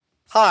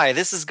Hi,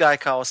 this is Guy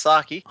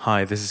Kawasaki.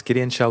 Hi, this is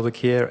Gideon Shelwick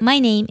here, My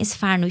name is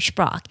Farnoosh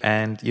Brock.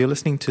 and you're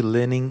listening to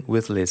Learning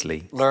with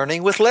Leslie.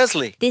 Learning with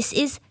Leslie. This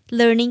is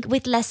Learning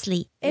with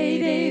Leslie.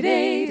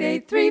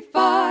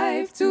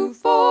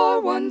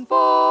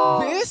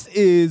 888-835-2414. This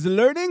is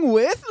Learning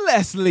with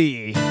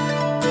Leslie.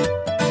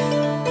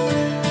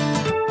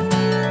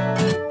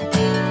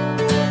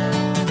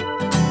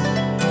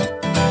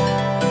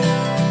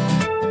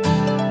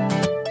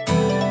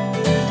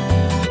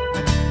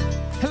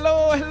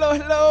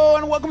 Hello,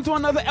 and welcome to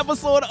another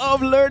episode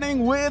of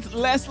Learning with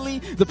Leslie,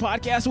 the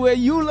podcast where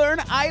you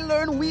learn, I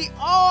learn, we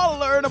all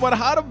learn about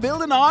how to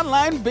build an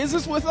online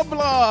business with a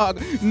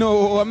blog.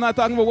 No, I'm not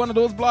talking about one of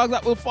those blogs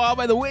that will fall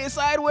by the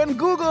wayside when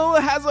Google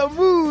has a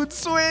mood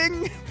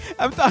swing.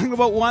 I'm talking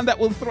about one that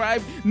will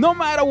thrive no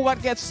matter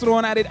what gets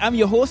thrown at it. I'm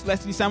your host,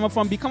 Leslie Sammer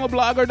from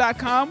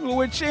BecomeAblogger.com, where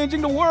we're changing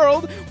the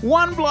world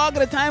one blog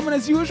at a time. And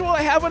as usual,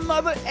 I have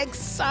another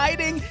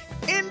exciting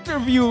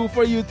interview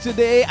for you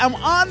today. I'm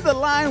on the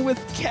line with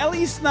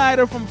Kelly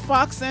Snyder from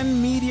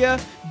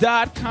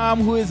FoxNMedia.com,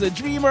 who is a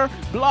dreamer,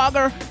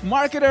 blogger,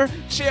 marketer,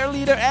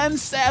 cheerleader, and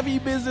savvy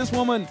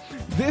businesswoman.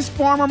 This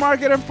former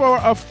marketer for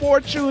a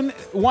Fortune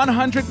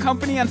 100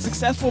 company and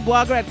successful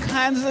blogger at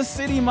Kansas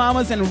City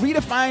Mamas and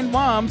Redefined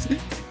Moms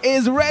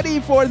is ready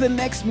for the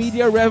next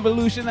media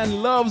revolution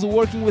and loves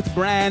working with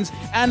brands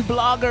and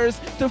bloggers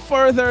to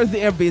further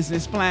their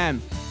business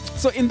plan.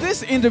 So in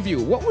this interview,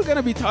 what we're going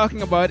to be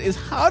talking about is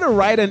how to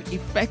write an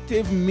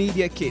effective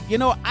media kit. You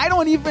know, I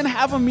don't even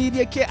have a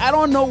media kit. I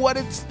don't know what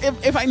it's,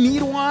 if I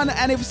need one,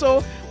 and if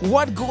so,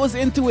 what goes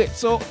into it.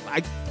 So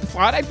I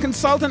thought I'd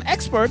consult an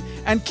expert,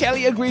 and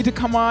Kelly agreed to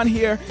come on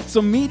here.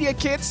 So media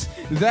kits,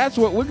 that's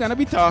what we're going to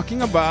be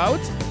talking about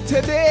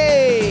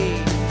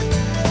today.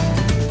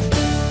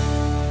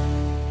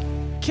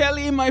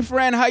 Kelly, my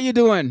friend, how you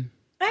doing?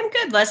 I'm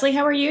good, Leslie.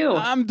 How are you?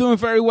 I'm doing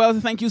very well.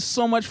 Thank you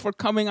so much for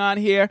coming on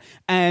here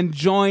and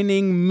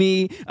joining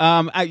me.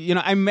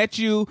 I met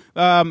you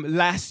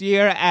last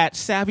year at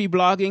Savvy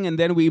Blogging, and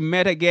then we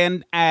met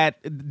again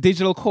at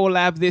Digital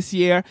Collab this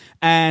year.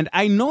 And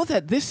I know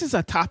that this is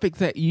a topic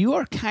that you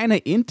are kind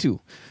of into.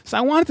 So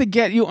I wanted to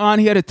get you on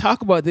here to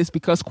talk about this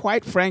because,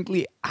 quite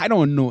frankly, I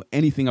don't know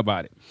anything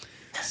about it.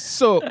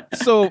 So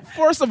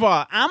first of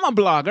all, I'm a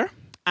blogger.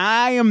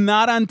 I am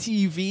not on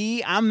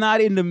TV. I'm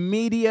not in the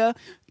media.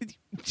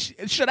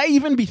 Should I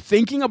even be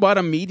thinking about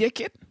a media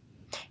kit?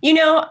 You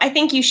know, I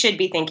think you should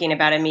be thinking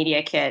about a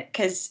media kit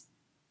because,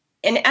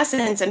 in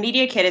essence, a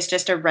media kit is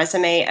just a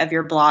resume of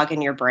your blog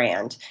and your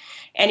brand.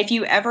 And if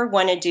you ever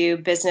want to do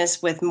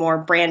business with more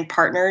brand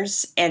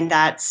partners, and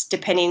that's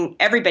depending,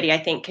 everybody I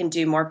think can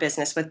do more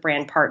business with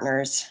brand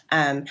partners.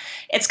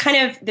 It's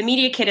kind of, the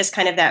media kit is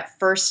kind of that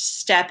first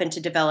step into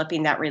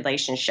developing that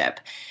relationship.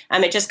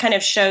 It just kind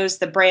of shows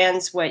the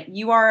brands what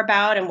you are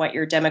about and what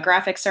your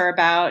demographics are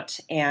about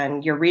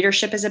and your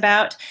readership is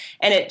about.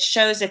 And it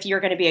shows if you're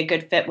going to be a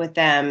good fit with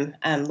them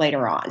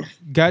later on.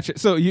 Gotcha.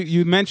 So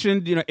you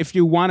mentioned, if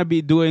you want to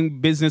be doing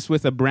business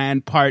with a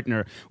brand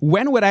partner,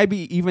 when would I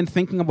be even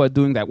thinking about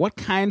doing that? What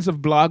kinds of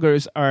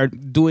bloggers are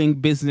doing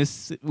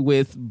business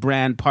with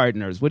brand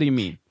partners? What do you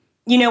mean?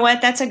 You know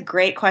what? That's a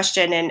great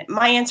question. And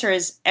my answer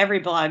is every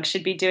blog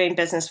should be doing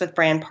business with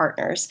brand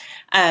partners.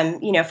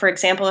 For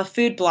example, a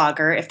food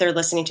blogger, if they're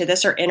listening to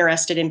this or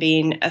interested in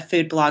being a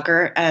food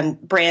blogger,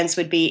 brands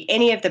would be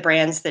any of the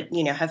brands that,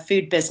 have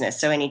food business.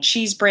 So any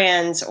cheese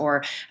brands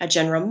or a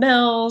General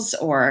Mills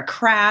or a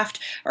Kraft,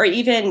 or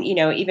even,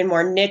 even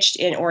more niched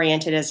and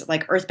oriented as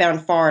like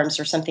Earthbound Farms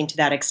or something to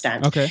that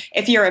extent. Okay.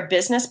 If you're a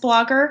business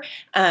blogger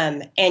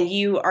and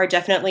you are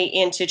definitely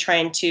into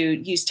trying to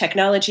use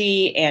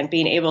technology and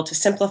being able to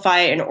simplify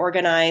and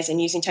organize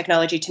and using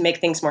technology to make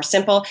things more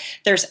simple,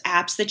 there's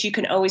apps that you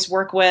can always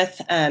work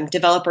with,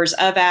 developers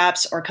of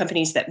apps or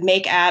companies that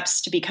make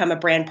apps to become a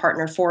brand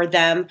partner for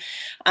them.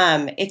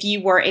 If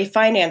you were a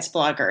finance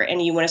blogger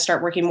and you want to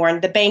start working more on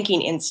the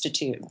banking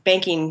institute,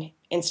 that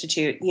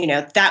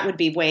would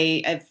be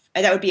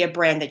that would be a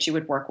brand that you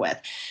would work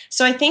with.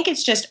 So I think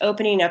it's just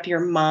opening up your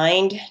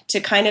mind to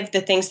kind of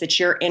the things that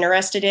you're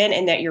interested in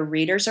and that your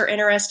readers are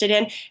interested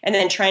in, and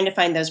then trying to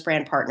find those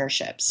brand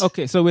partnerships.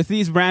 Okay, so with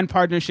these brand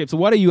partnerships,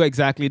 what are you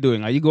exactly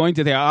doing? Are you going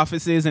to their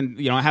offices and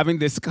having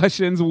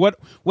discussions? What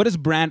does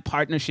brand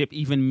partnership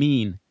even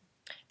mean?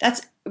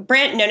 That's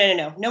brand.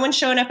 No. No one's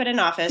showing up at an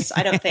office,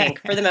 I don't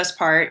think, for the most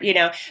part.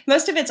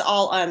 Most of it's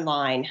all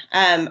online.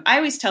 I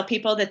always tell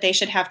people that they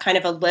should have kind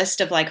of a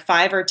list of like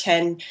 5 or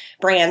 10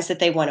 brands that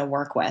they want to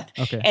work with.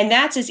 Okay. And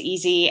that's as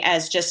easy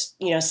as just,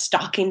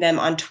 stalking them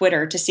on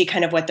Twitter to see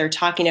kind of what they're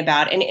talking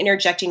about and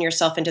interjecting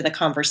yourself into the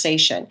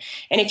conversation.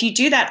 And if you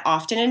do that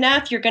often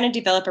enough, you're going to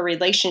develop a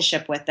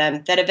relationship with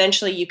them that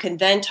eventually you can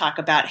then talk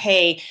about,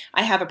 hey,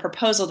 I have a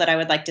proposal that I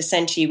would like to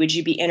send to you. Would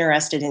you be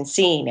interested in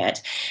seeing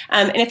it?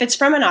 And if it's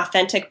from an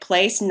authentic took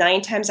place,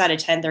 9 times out of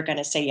 10, they're going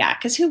to say yeah.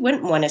 Because who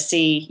wouldn't want to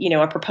see,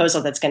 a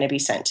proposal that's going to be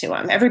sent to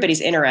them?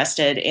 Everybody's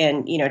interested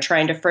in,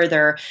 trying to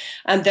further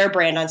their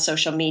brand on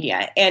social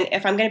media. And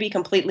if I'm going to be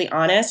completely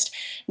honest,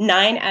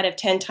 9 out of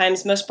 10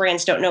 times, most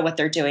brands don't know what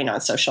they're doing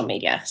on social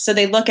media. So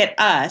they look at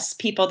us,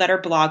 people that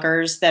are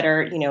bloggers, that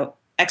are,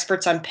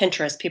 experts on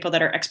Pinterest, people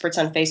that are experts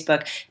on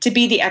Facebook, to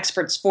be the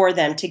experts for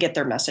them to get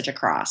their message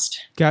across.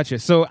 Gotcha.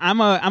 So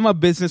I'm a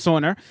business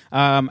owner.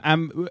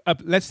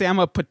 Let's say I'm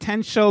a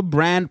potential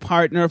brand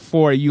partner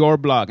for your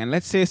blog, and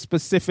let's say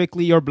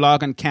specifically your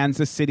blog on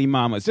Kansas City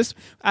Mamas. Just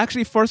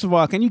actually, first of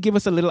all, can you give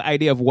us a little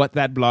idea of what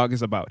that blog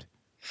is about?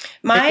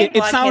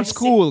 It sounds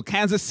cool,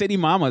 Kansas City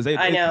Mamas.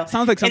 I know. It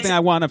sounds like something I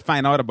want to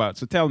find out about.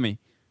 So tell me.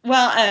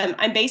 Well,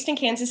 I'm based in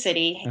Kansas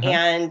City,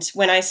 and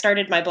when I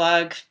started my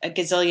blog a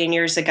gazillion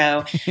years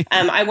ago,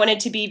 I wanted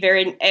to be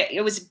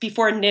it was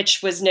before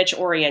niche was niche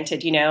oriented,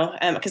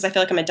 because I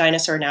feel like I'm a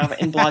dinosaur now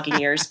in blogging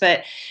years.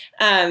 But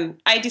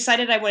I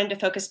decided I wanted to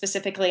focus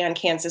specifically on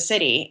Kansas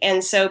City.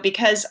 And so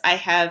because I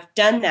have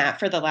done that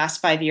for the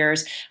last 5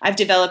 years, I've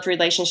developed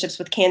relationships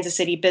with Kansas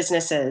City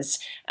businesses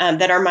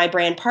that are my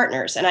brand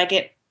partners, and I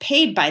get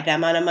paid by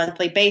them on a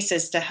monthly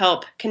basis to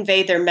help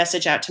convey their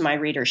message out to my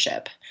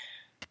readership.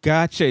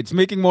 Gotcha. It's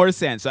making more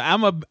sense. So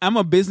I'm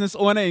a business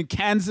owner in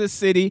Kansas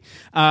City.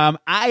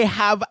 I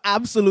have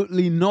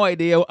absolutely no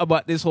idea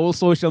about this whole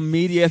social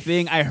media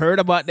thing. I heard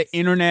about the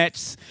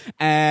internets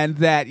and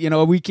that,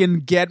 we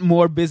can get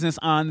more business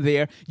on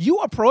there. You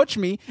approach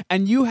me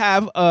and you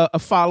have a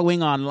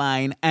following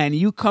online and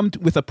you come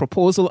with a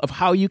proposal of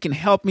how you can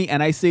help me.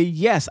 And I say,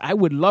 yes, I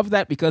would love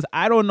that because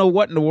I don't know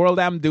what in the world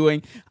I'm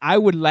doing. I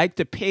would like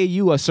to pay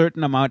you a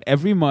certain amount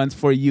every month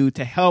for you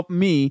to help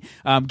me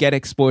get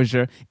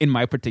exposure in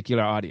my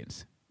particular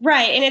audience.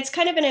 Right. And it's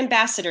kind of an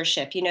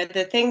ambassadorship.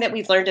 The thing that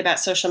we've learned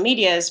about social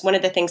media is one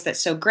of the things that's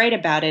so great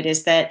about it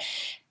is that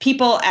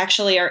people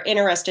actually are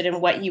interested in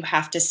what you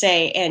have to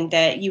say and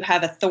that you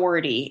have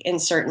authority in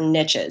certain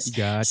niches.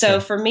 Gotcha. So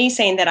for me,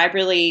 saying that I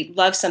really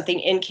love something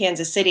in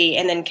Kansas City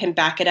and then can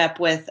back it up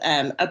with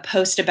a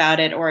post about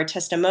it or a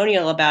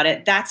testimonial about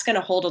it, that's going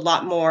to hold a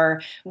lot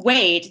more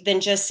weight than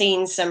just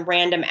seeing some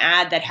random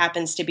ad that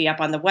happens to be up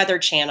on the Weather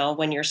Channel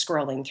when you're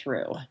scrolling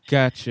through.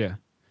 Gotcha.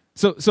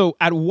 So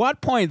at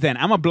what point then,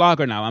 I'm a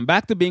blogger now, I'm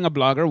back to being a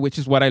blogger, which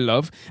is what I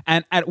love.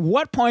 And at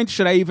what point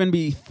should I even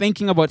be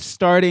thinking about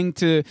starting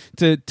to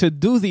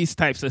do these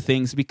types of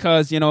things?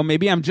 Because,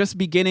 maybe I'm just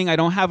beginning, I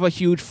don't have a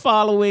huge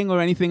following or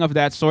anything of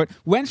that sort.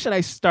 When should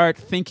I start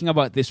thinking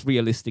about this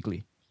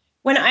realistically?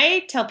 When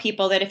I tell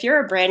people that if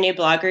you're a brand new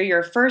blogger,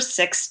 your first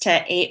 6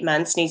 to 8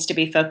 months needs to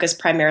be focused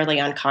primarily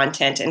on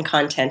content and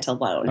content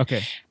alone.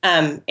 Okay.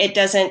 It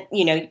doesn't,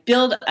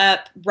 build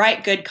up,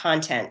 write good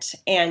content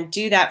and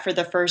do that for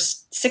the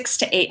first 6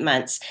 to 8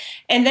 months.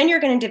 And then you're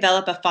going to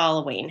develop a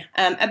following.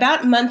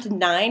 About month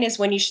 9 is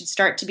when you should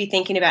start to be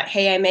thinking about,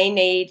 hey, I may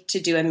need to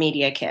do a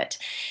media kit.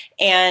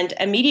 And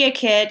a media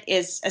kit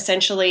is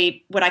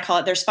essentially what I call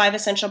it. There's 5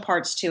 essential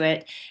parts to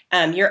it.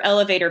 Your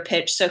elevator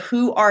pitch. So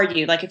who are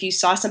you? Like if you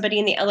saw somebody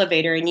in the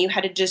elevator and you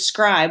had to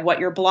describe what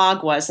your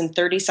blog was in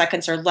 30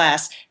 seconds or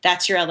less,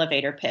 that's your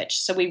elevator pitch.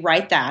 So we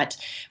write that.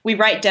 We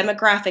write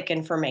demographic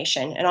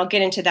information, and I'll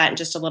get into that in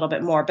just a little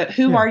bit more. But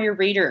who are your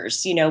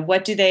readers?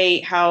 What do they,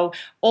 how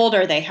old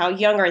are they? How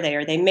young are they?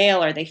 Are they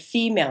male? Are they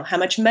female? How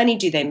much money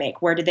do they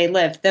make? Where do they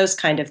live? Those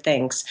kind of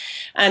things.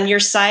 Your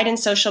site and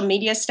social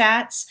media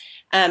stats.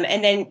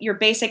 And then your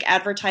basic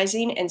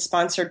advertising and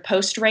sponsored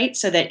post rate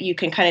so that you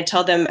can kind of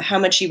tell them how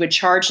much you would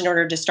charge in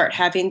order to start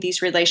having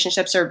these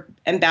relationships or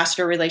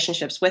ambassador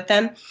relationships with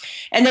them.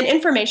 And then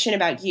information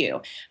about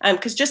you.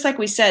 Because just like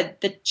we said,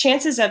 the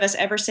chances of us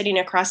ever sitting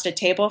across a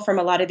table from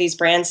a lot of these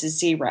brands is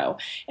 0.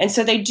 And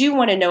so they do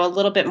want to know a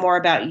little bit more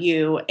about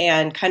you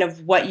and kind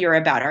of what you're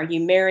about. Are you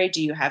married?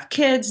 Do you have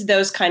kids?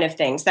 Those kind of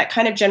things. That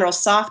kind of general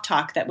soft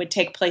talk that would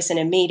take place in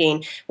a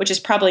meeting, which is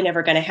probably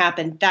never going to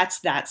happen. That's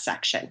that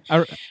section.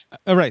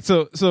 All right,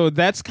 so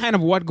that's kind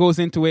of what goes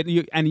into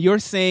it, and you're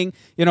saying,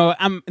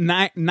 I'm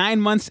 9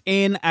 months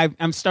in,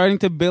 I'm starting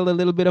to build a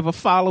little bit of a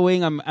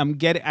following.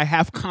 I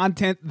have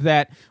content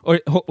that, or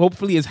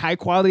hopefully, is high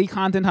quality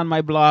content on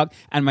my blog,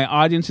 and my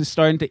audience is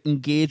starting to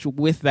engage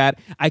with that.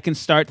 I can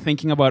start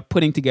thinking about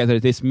putting together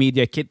this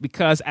media kit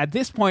because at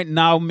this point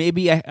now,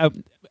 maybe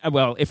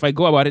if I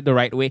go about it the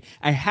right way,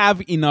 I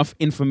have enough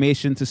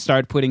information to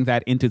start putting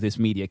that into this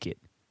media kit.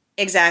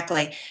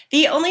 Exactly.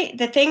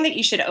 The thing that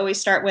you should always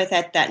start with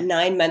at that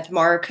 9-month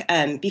mark,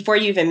 before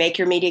you even make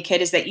your media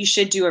kit, is that you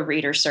should do a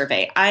reader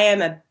survey. I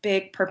am a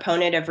big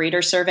proponent of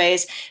reader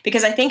surveys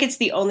because I think it's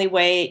the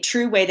only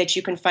true way that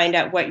you can find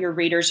out what your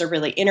readers are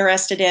really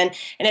interested in.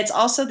 And it's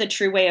also the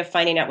true way of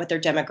finding out what their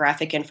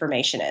demographic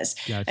information is.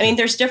 Gotcha. I mean,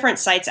 there's different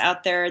sites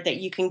out there that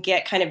you can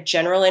get kind of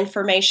general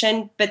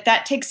information, but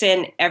that takes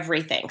in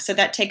everything. So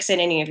that takes in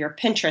any of your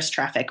Pinterest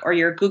traffic or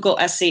your Google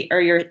SEO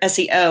or your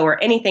SEO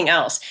or anything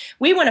else.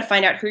 We want to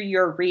find out who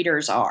your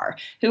readers are.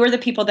 Who are the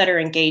people that are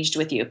engaged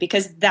with you?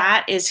 Because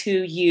that is who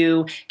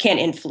you can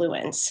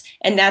influence.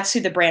 And that's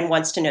who the brand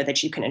wants to know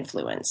that you can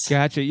influence.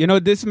 Gotcha.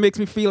 This makes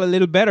me feel a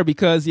little better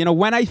because,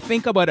 when I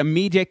think about a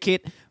media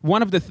kit,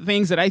 one of the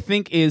things that I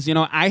think is,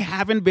 I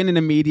haven't been in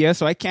the media,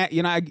 so I can't,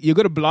 you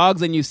go to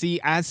blogs and you see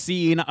as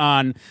seen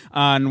on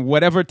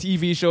whatever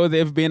TV show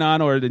they've been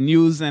on or the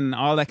news and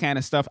all that kind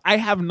of stuff. I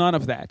have none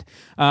of that.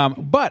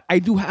 But I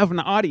do have an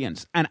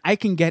audience and I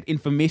can get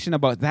information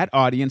about that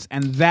audience,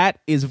 and that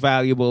is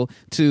valuable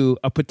to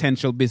a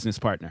potential business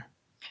partner.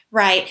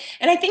 Right.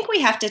 And I think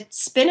we have to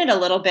spin it a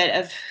little bit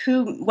of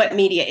what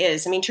media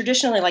is. I mean,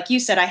 traditionally, like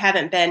you said, I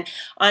haven't been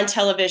on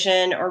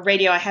television or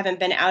radio. I haven't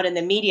been out in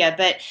the media.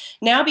 But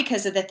now,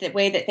 because of the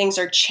way that things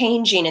are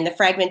changing and the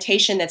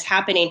fragmentation that's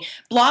happening,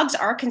 blogs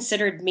are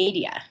considered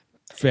media.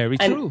 Very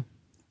true.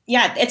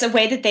 Yeah, it's a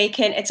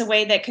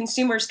way that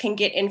consumers can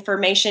get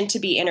information to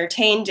be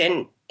entertained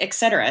and et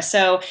cetera.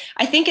 So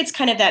I think it's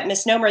kind of that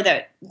misnomer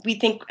that we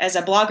think as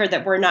a blogger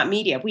that we're not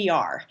media. We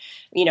are.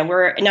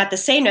 We're not the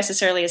same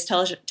necessarily as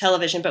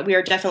television, but we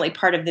are definitely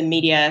part of the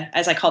media,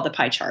 as I call the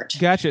pie chart.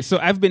 Gotcha. So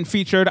I've been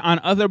featured on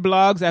other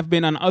blogs. I've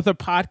been on other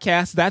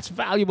podcasts. That's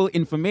valuable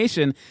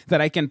information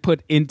that I can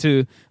put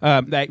into,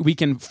 that we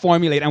can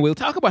formulate. And we'll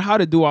talk about how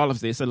to do all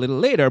of this a little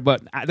later,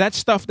 but that's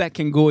stuff that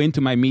can go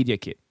into my media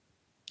kit.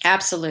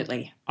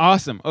 Absolutely.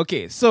 Awesome.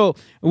 Okay, so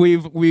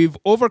we've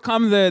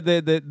overcome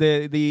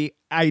the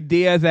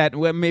idea that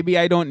maybe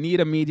I don't need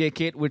a media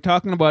kit. We're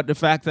talking about the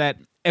fact that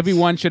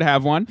everyone should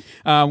have one.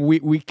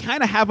 We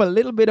kind of have a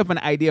little bit of an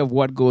idea of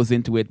what goes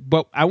into it,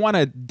 but I want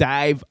to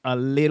dive I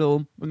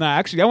want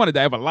to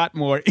dive a lot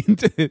more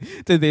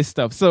into this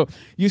stuff. So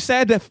you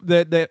said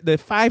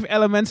the 5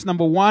 elements.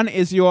 Number 1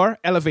 is your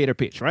elevator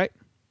pitch, right?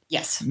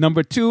 Yes.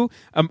 Number 2,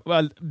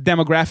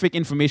 demographic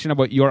information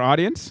about your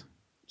audience.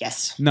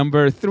 Yes.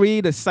 Number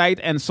 3, the site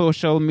and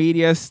social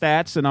media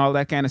stats and all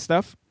that kind of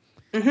stuff.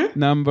 Mm-hmm.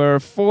 Number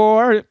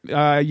 4,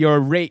 your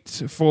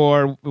rate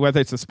for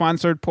whether it's a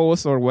sponsored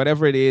post or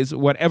whatever it is,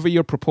 whatever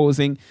you're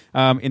proposing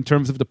in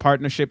terms of the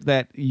partnership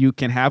that you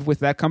can have with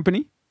that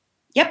company.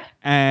 Yep.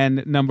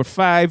 And number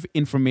 5,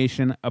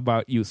 information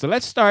about you. So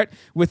let's start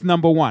with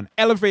number 1,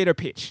 elevator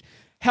pitch.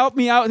 Help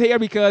me out here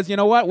because you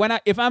know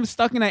what? If I'm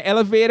stuck in an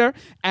elevator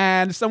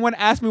and someone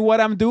asks me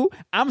what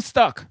I'm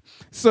stuck.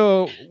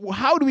 So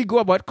how do we go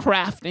about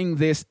crafting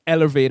this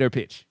elevator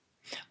pitch?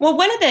 Well,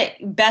 one of the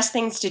best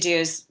things to do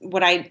is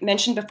what I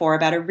mentioned before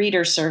about a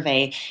reader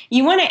survey.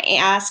 You want to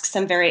ask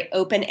some very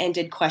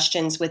open-ended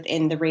questions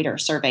within the reader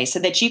survey so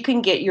that you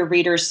can get your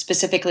readers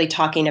specifically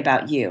talking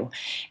about you.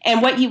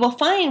 And what you will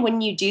find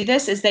when you do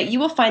this is that you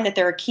will find that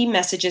there are key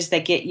messages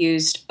that get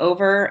used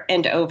over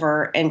and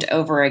over and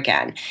over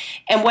again.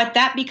 And what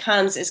that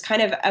becomes is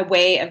kind of a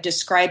way of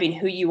describing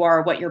who you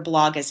are, what your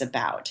blog is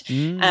about.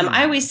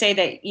 I always say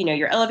that,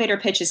 your elevator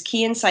pitch is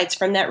key insights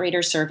from that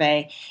reader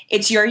survey.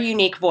 It's your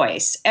unique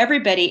voice.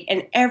 Everybody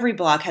and every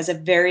blog has a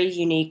very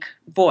unique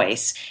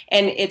voice,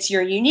 and it's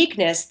your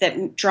uniqueness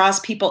that draws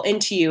people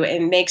into you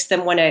and makes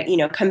them want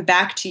to, come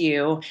back to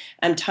you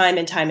time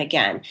and time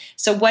again.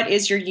 So what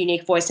is your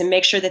unique voice, and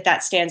make sure that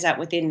that stands out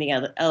within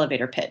the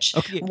elevator pitch.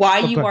 Okay. Why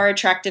you are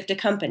attractive to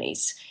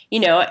companies.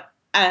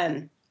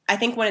 I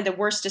think one of the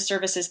worst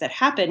disservices that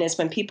happen is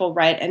when people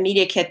write a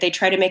media kit, they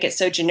try to make it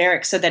so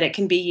generic so that it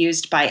can be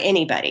used by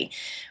anybody.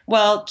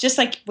 Well, just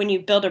like when you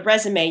build a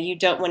resume, you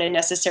don't want to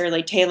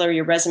necessarily tailor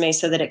your resume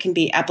so that it can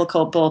be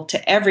applicable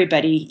to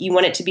everybody. You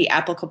want it to be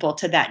applicable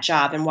to that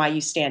job and why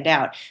you stand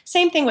out.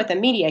 Same thing with a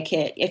media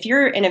kit. If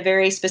you're in a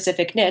very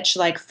specific niche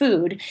like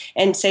food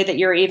and say that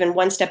you're even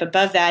one step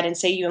above that and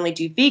say you only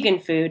do vegan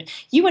food,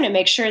 you want to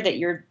make sure that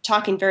you're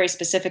talking very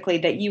specifically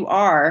that you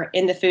are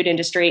in the food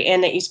industry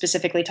and that you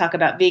specifically talk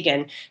about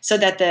vegan so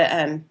that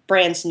the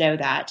brands know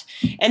that.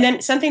 And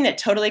then something that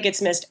totally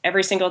gets missed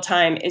every single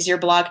time is your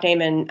blog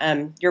name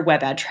and your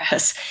web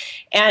address.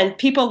 And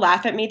people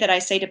laugh at me that I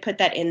say to put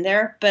that in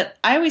there, but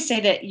I always say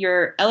that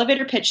your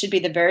elevator pitch should be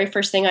the very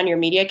first thing on your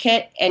media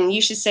kit, and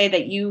you should say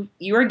that you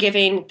are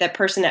giving that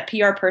person, that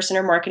PR person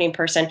or marketing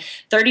person,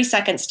 30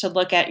 seconds to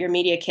look at your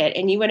media kit,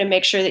 and you want to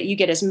make sure that you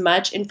get as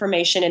much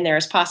information in there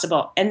as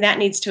possible, and that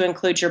needs to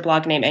include your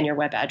blog name and your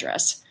web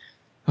address.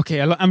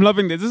 Okay, I'm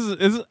loving this. This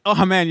is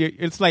oh man,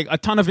 it's like a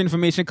ton of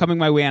information coming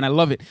my way, and I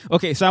love it.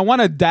 Okay, so I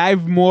want to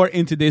dive more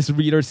into this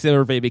reader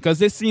survey because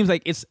this seems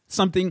like it's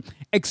something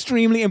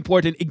extremely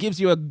important. It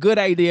gives you a good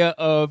idea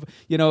of,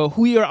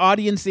 who your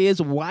audience is,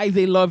 why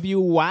they love you,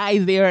 why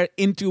they're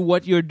into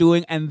what you're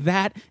doing, and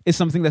that is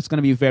something that's going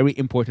to be very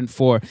important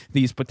for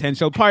these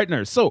potential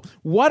partners. So,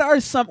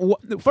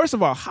 first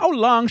of all, how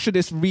long should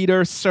this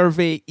reader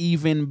survey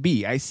even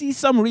be? I see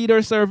some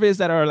reader surveys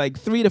that are like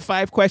 3 to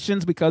 5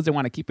 questions because they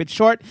want to keep it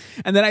short.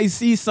 And then I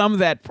see some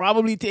that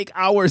probably take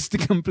hours to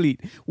complete.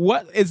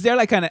 What is there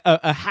like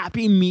a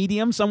happy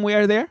medium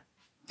somewhere there?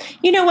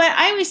 You know what?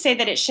 I always say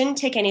that it shouldn't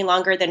take any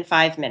longer than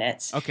 5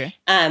 minutes. Okay.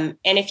 And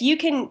if you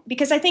can,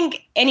 because I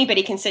think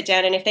anybody can sit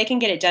down, and if they can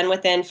get it done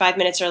within 5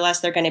 minutes or less,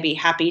 they're going to be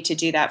happy to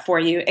do that for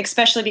you,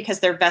 especially because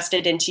they're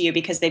vested into you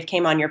because they've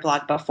came on your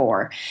blog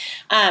before.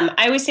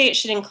 I always say it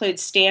should include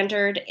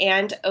standard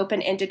and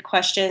open-ended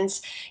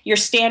questions. Your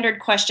standard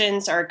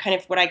questions are kind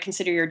of what I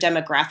consider your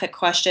demographic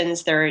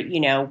questions. They're,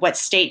 what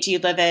state do you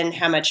live in?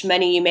 How much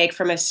money you make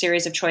from a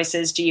series of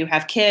choices? Do you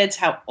have kids?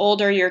 How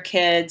old are your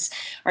kids?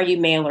 Are you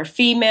male or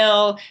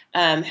female?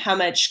 How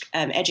much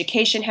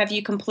education have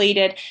you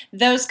completed?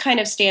 Those kind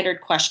of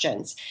standard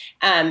questions.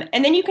 And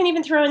then you can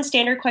even throw in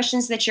standard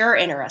questions that you're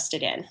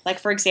interested in. Like,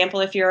 for example,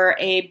 if you're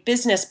a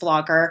business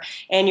blogger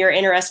and you're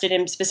interested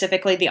in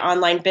specifically the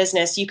online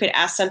business, you could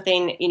ask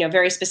something,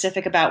 very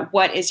specific about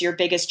what is your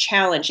biggest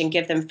challenge and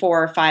give them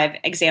 4 or 5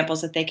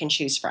 examples that they can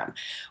choose from.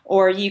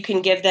 Or you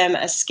can give them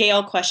a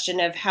scale question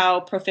of how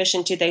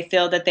proficient do they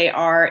feel that they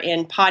are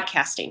in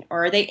podcasting,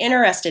 or are they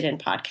interested in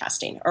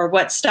podcasting, or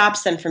what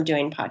stops them from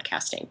doing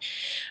podcasting.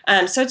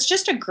 So it's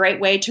just a great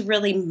way to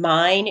really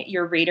mine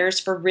your readers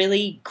for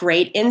really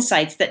great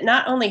insights that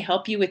not only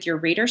help you with your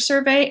reader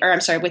survey,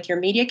 with your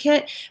media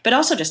kit, but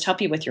also just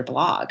help you with your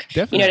blog.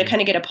 Definitely. To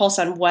kind of get a pulse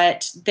on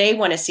what they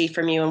want to see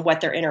from you and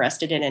what they're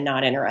interested in and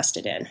not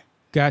interested in.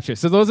 Gotcha.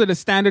 So those are the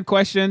standard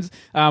questions,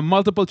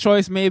 multiple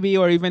choice maybe,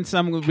 or even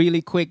some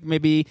really quick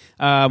maybe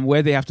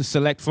where they have to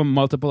select from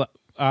multiple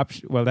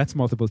options. Well, that's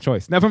multiple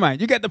choice. Never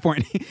mind. You get the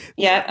point.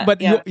 Yeah.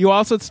 But you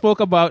also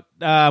spoke about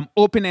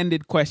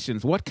open-ended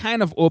questions. What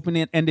kind of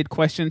open-ended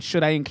questions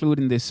should I include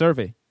in this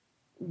survey?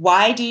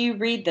 Why do you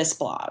read this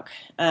blog?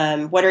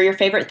 What are your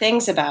favorite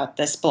things about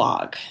this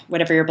blog?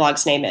 Whatever your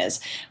blog's name is.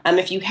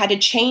 If you had to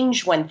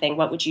change one thing,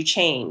 what would you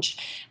change?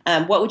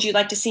 What would you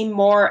like to see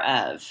more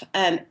of?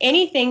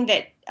 Anything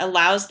that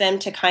allows them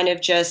to kind of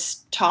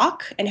just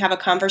talk and have a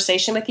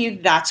conversation with you,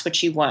 that's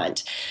what you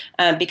want.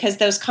 Because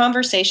those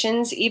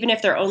conversations, even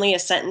if they're only a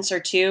sentence or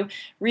two,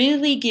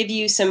 really give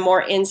you some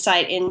more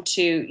insight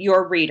into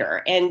your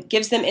reader and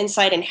gives them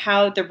insight in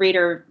how the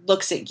reader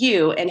looks at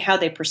you and how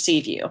they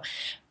perceive you.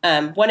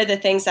 One of the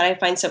things that I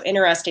find so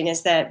interesting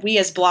is that we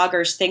as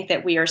bloggers think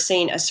that we are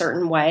seen a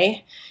certain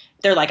way.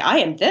 They're like, I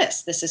am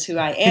this. This is who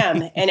I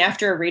am. And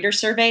after a reader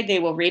survey, they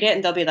will read it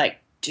and they'll be like,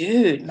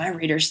 dude, my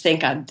readers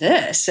think I'm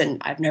this.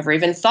 And I've never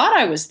even thought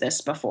I was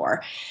this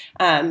before.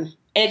 And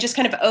it just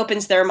kind of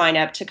opens their mind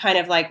up to kind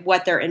of like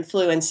what their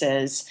influence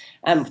is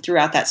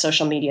throughout that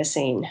social media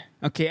scene.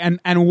 Okay.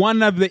 And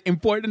one of the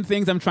important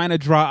things I'm trying to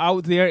draw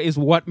out there is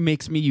what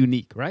makes me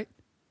unique, right?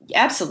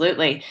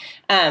 Absolutely.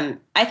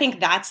 I think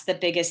that's the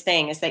biggest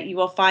thing, is that you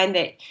will find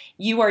that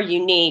you are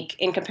unique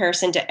in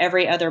comparison to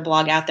every other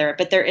blog out there.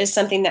 But there is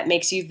something that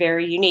makes you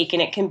very unique.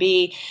 And it can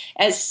be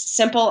as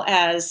simple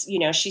as,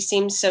 she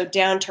seems so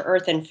down to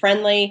earth and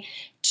friendly,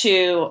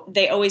 to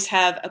they always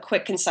have a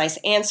quick, concise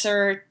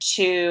answer,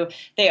 to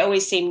they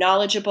always seem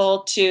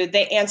knowledgeable, to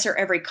they answer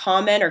every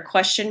comment or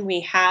question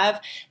we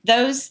have.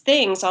 Those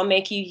things all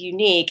make you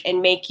unique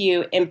and make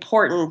you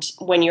important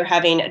when you're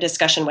having a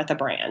discussion with a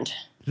brand.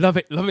 Love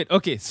it. Love it.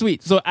 Okay,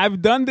 sweet. So I've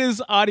done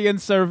this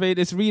audience survey,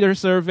 this reader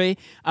survey,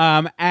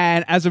 and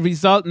as a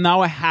result,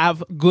 now I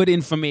have good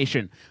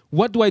information.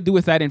 What do I do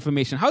with that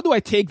information? How do I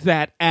take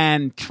that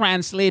and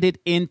translate it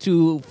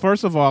into,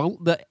 first of all,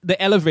 the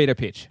elevator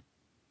pitch?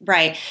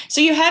 Right.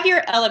 So you have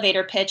your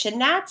elevator pitch,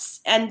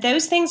 and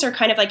those things are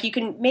kind of like, you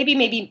can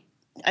maybe,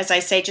 as I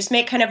say, just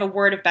make kind of a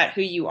word about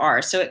who you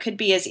are. So it could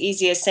be as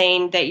easy as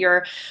saying that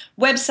your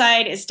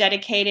website is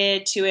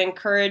dedicated to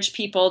encourage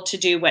people to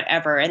do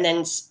whatever, and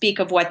then speak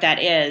of what that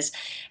is.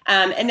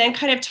 And then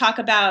kind of talk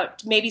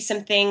about maybe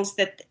some things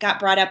that got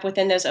brought up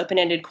within those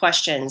open-ended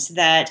questions,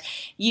 that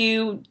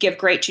you give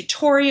great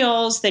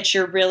tutorials, that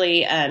you're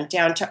really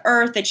down to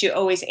earth, that you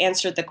always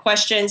answer the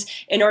questions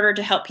in order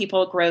to help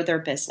people grow their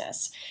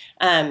business.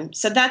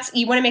 So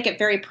you want to make it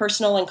very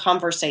personal and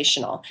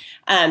conversational.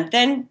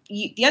 Then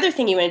the other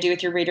thing you want to do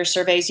with your reader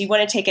surveys, you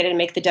want to take it and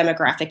make the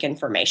demographic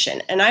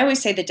information. And I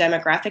always say the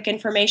demographic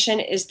information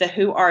is the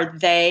who are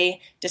they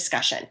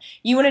discussion.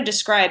 You want to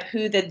describe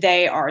who the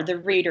they are, the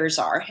readers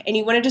are, and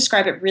you want to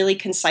describe it really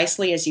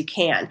concisely as you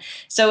can.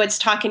 So it's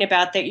talking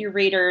about that your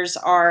readers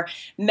are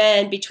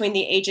men between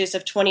the ages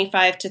of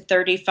 25 to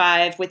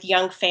 35 with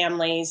young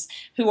families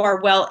who are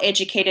well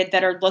educated,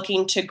 that are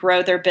looking to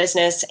grow their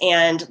business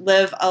and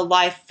live a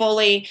life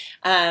fully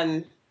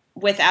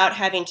without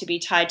having to be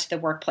tied to the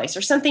workplace,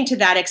 or something to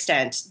that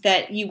extent,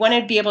 that you want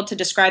to be able to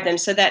describe them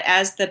so that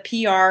as the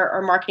PR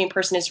or marketing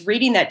person is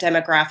reading that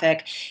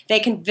demographic,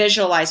 they can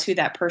visualize who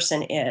that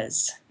person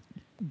is.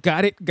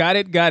 Got it.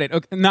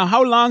 Okay. Now,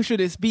 how long should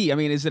this be? I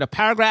mean, is it a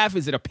paragraph?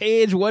 Is it a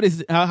page? What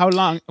is how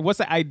long? What's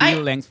the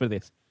ideal length for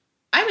this?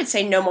 I would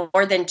say no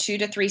more than 2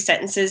 to 3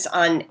 sentences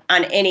on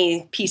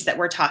any piece that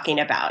we're talking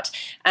about.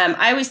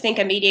 I always think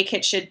a media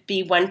kit should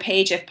be 1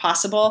 page if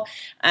possible.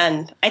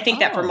 I think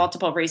that for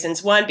multiple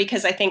reasons. One,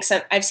 because I think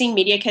I've seen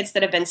media kits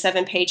that have been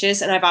 7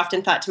 pages, and I've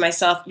often thought to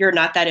myself, you're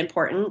not that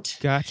important.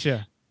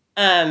 Gotcha.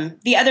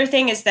 The other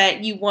thing is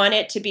that you want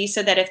it to be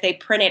so that if they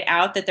print it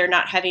out, that they're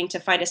not having to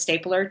find a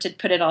stapler to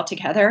put it all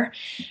together.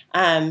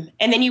 And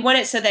then you want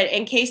it so that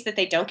in case that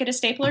they don't get a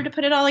stapler to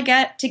put it all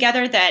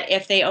together, that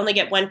if they only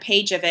get one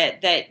page of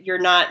it, that you're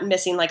not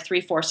missing like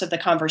 3/4 of the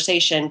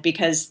conversation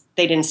because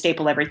they didn't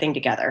staple everything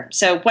together.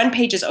 So one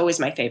page is always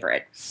my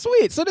favorite.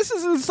 Sweet. So this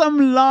isn't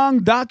some long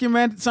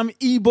document, some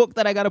ebook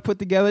that I got to put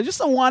together.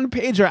 Just a one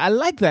pager. I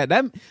like that.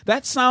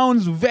 That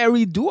sounds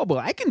very doable.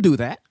 I can do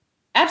that.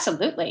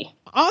 Absolutely.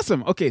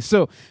 Awesome. Okay,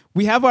 so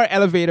we have our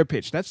elevator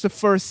pitch. That's the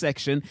first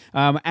section.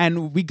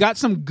 And we got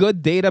some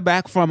good data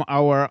back from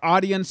our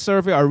audience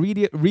survey, our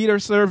reader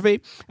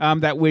survey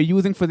that we're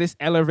using for this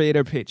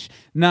elevator pitch.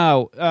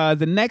 Now,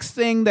 the next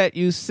thing that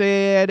you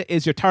said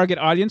is your target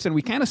audience, and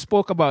we kind of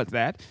spoke about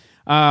that.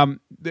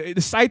 The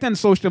site and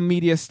social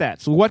media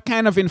stats. What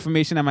kind of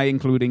information am I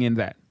including in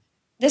that?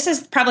 This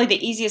is probably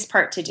the easiest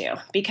part to do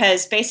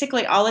because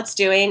basically all it's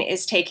doing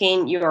is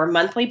taking your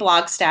monthly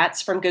blog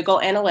stats from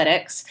Google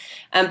Analytics,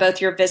 both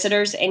your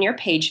visitors and your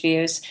page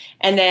views,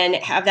 and then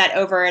have that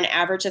over an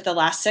average of the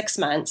last 6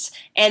 months,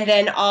 and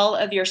then all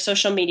of your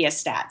social media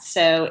stats.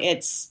 So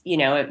it's,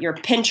 your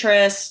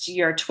Pinterest,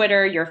 your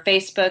Twitter, your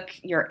Facebook,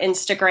 your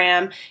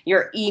Instagram,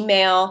 your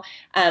email.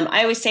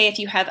 I always say if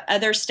you have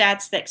other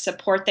stats that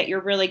support that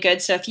you're really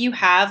good. So if you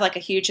have like a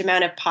huge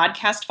amount of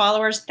podcast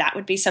followers, that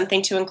would be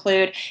something to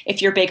include. If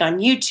you're big on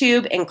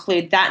YouTube,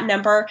 include that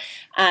number.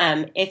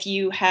 If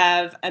you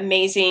have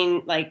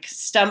amazing like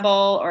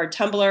Stumble or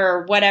Tumblr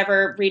or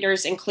whatever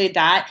readers, include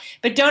that.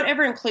 But don't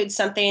ever include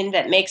something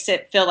that makes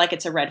it feel like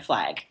it's a red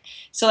flag.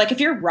 So like if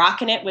you're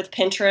rocking it with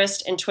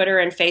Pinterest and Twitter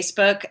and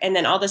Facebook, and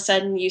then all of a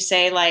sudden you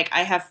say like,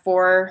 I have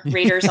 4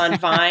 readers on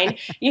Vine,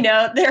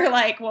 they're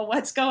like, well,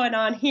 what's going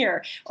on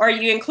here? Or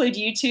you include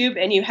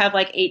YouTube and you have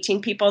like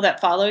 18 people that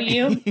follow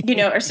you,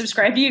 or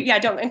subscribe to you. Yeah,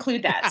 don't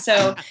include that.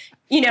 So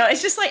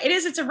it's just like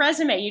it's a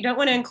resume. You don't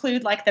want to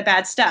include like the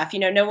bad stuff.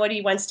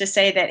 Nobody wants to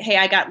say that, hey,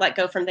 I got let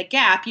go from the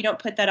Gap. You don't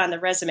put that on the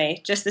resume.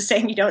 Just the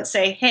same, you don't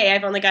say, hey,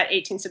 I've only got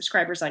 18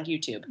 subscribers on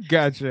YouTube.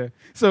 Gotcha.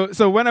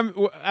 So when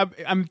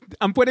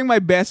I'm putting my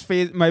best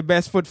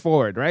foot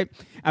forward, right?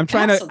 I'm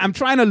trying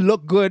to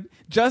look good,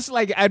 just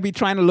like I'd be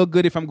trying to look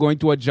good if I'm going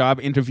to a job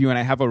interview and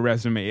I have a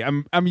resume.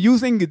 I'm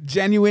using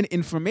genuine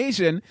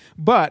information,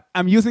 but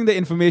I'm using the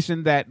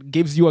information that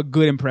gives you a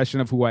good impression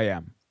of who I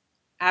am.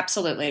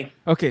 Absolutely.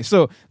 Okay,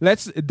 so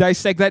let's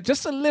dissect that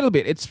just a little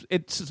bit.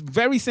 It's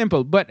very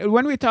simple, but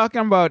when we're talking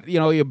about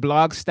your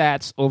blog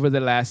stats over the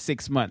last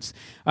 6 months,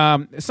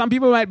 some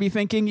people might be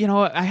thinking,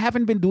 I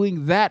haven't been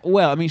doing that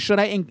well. I mean, should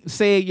I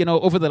say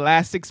over the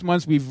last 6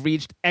 months we've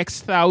reached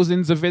X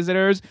thousands of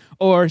visitors,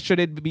 or should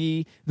it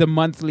be the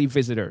monthly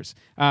visitors?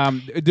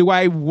 Do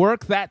I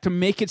work that to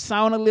make it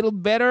sound a little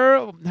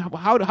better?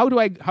 How do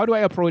I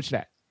approach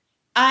that?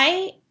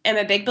 I am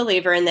a big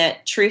believer in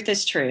that truth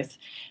is truth.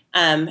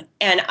 And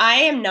I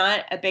am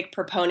not a big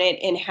proponent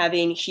in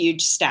having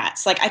huge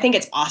stats. Like, I think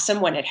it's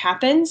awesome when it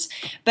happens,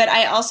 but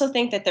I also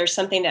think that there's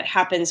something that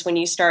happens when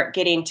you start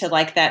getting to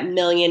like that 1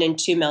 million and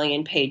 2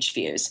 million page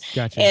views.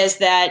 Gotcha. Is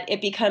that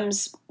it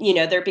becomes,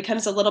 there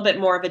becomes a little bit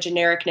more of a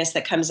genericness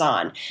that comes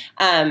on.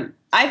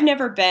 I've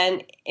never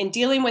been in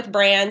dealing with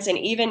brands, and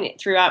even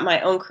throughout my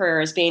own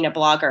career as being a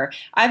blogger,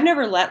 I've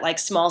never let like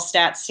small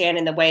stats stand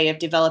in the way of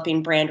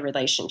developing brand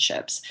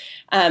relationships.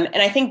 And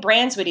I think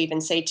brands would even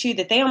say too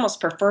that they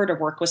almost prefer to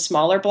work with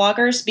smaller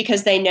bloggers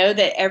because they know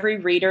that every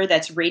reader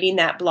that's reading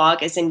that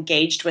blog is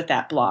engaged with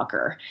that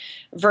blogger.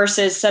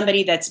 Versus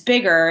somebody that's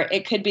bigger,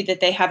 it could be that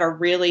they have a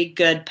really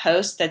good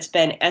post that's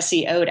been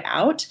SEO'd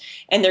out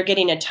and they're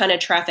getting a ton of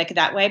traffic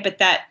that way, but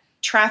that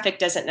traffic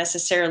doesn't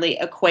necessarily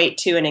equate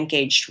to an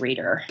engaged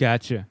reader.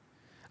 Gotcha.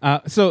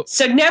 So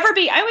never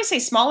be, I always say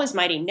small is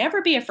mighty.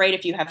 Never be afraid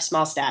if you have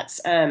small stats.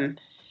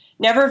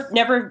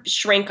 Never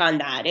shrink on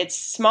that. It's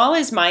small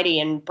is mighty,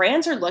 and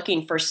brands are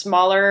looking for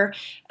smaller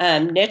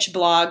niche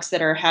blogs that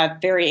have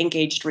very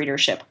engaged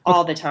readership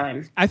all the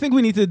time. I think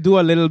we need to do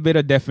a little bit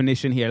of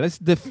definition here. Let's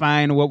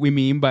define what we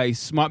mean by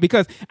small,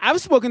 because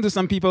I've spoken to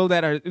some people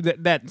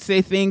that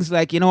say things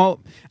like,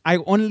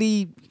 I'm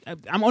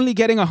only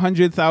getting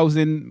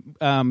 100,000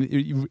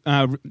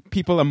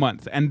 people a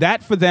month, and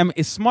that for them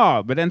is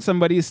small. But then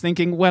somebody is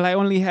thinking, well, I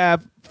only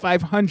have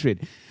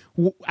 500.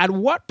 At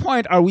what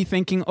point are we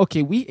thinking,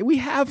 okay, we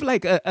have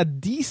like a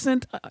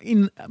decent,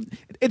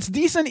 it's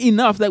decent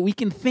enough that we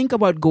can think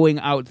about going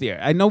out there?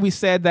 I know we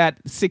said that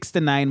 6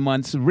 to 9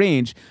 months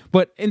range,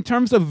 but in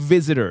terms of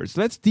visitors,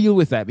 let's deal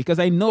with that, because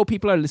I know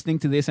people are listening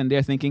to this and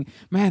they're thinking,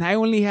 man, I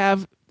only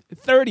have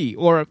 30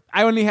 or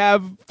I only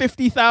have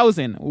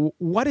 50,000.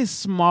 What is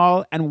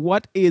small and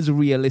what is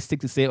realistic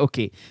to say,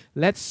 okay,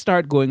 let's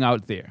start going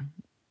out there?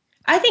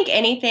 I think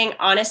anything,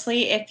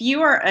 honestly, if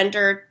you are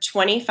under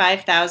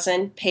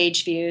 25,000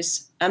 page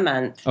views a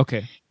month,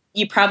 okay,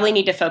 you probably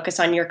need to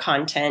focus on your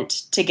content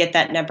to get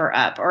that number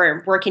up,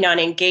 or working on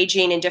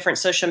engaging in different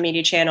social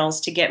media channels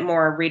to get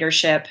more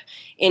readership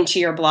into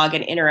your blog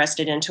and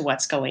interested into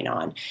what's going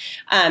on.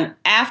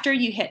 After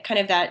you hit kind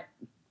of that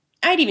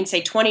I'd even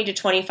say 20 to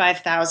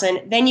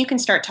 25,000, then you can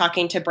start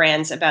talking to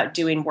brands about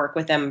doing work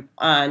with them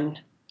on,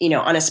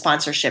 on a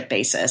sponsorship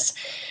basis.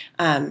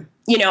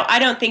 I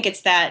don't think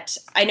it's that.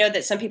 I know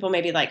that some people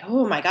may be like,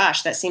 oh my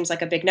gosh, that seems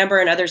like a big number.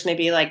 And others may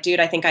be like, dude,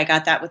 I think I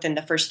got that within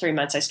the first 3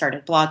 months I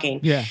started blogging.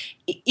 Yeah.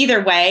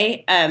 Either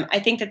way, I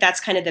think that that's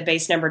kind of the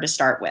base number to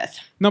start with.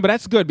 No, but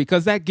that's good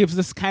because that gives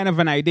us kind of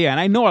an idea. And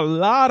I know a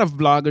lot of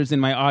bloggers in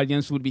my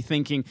audience would be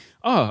thinking,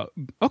 oh,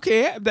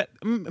 okay,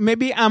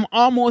 maybe I'm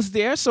almost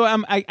there. So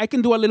I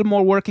can do a little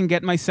more work and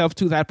get myself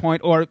to that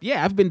point. Or,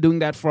 yeah, I've been doing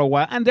that for a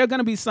while. And there are going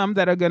to be some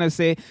that are going to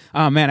say,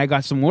 oh, man, I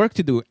got some work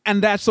to do.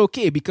 And that's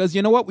okay because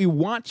you know what? We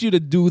want you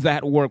to do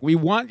that work. We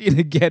want you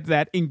to get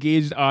that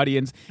engaged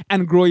audience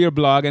and grow your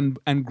blog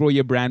and grow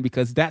your brand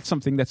because that's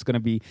something that's going to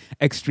be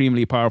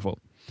extremely powerful.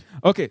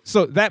 Okay,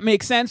 so that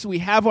makes sense. We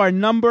have our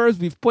numbers.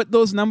 We've put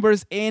those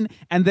numbers in.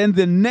 And then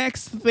the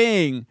next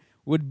thing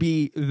would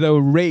be the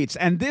rates.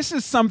 And this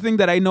is something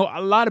that I know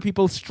a lot of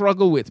people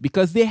struggle with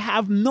because they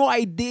have no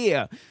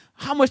idea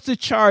how much to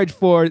charge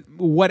for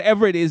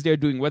whatever it is they're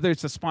doing, whether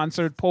it's a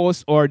sponsored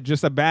post or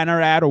just a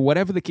banner ad or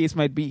whatever the case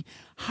might be.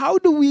 How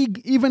do we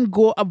even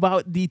go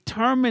about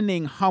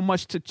determining how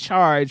much to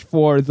charge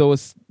for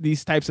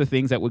these types of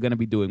things that we're going to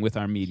be doing with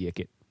our media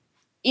kit?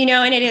 And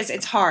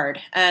it's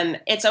hard.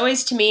 It's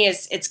always, to me,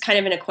 it's kind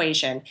of an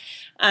equation.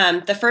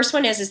 The first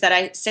one is that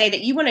I say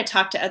that you want to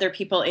talk to other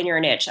people in your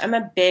niche. I'm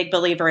a big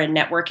believer in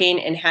networking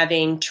and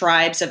having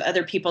tribes of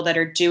other people that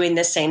are doing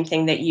the same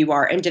thing that you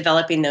are and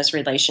developing those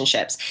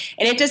relationships.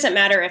 And it doesn't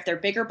matter if they're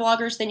bigger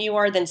bloggers than you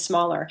are, than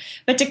smaller,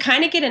 but to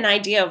kind of get an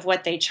idea of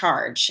what they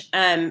charge.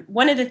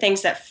 One of the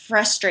things that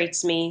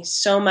frustrates me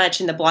so much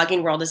in the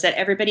blogging world is that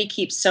everybody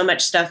keeps so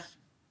much stuff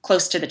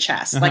close to the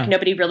chest. Like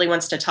nobody really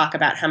wants to talk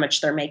about how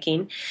much they're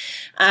making.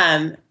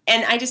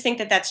 And I just think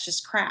that that's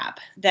just crap,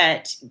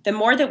 that the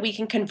more that we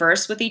can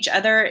converse with each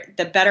other,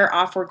 the better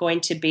off we're going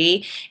to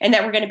be, and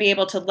that we're going to be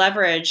able to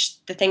leverage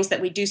the things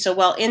that we do so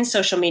well in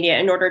social media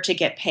in order to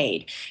get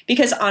paid.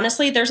 Because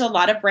honestly, there's a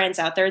lot of brands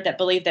out there that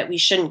believe that we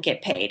shouldn't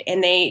get paid,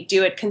 and they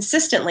do it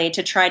consistently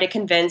to try to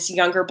convince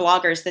younger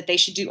bloggers that they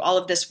should do all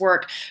of this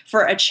work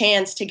for a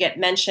chance to get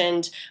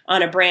mentioned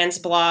on a brand's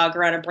blog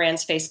or on a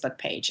brand's Facebook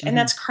page. And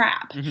that's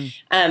crap.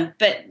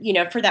 But,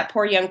 for that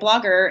poor young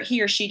blogger,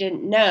 he or she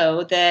didn't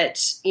know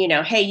that,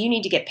 hey, you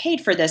need to get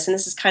paid for this. And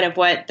this is kind of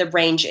what the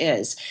range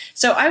is.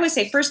 So I would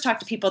say first talk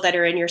to people that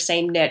are in your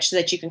same niche so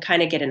that you can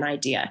kind of get an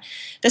idea.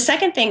 The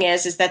second thing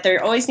is that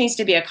there always needs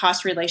to be a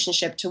cost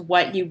relationship to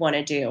what you want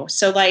to do.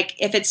 So like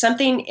if it's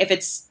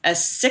a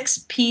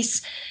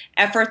 6-piece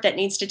effort that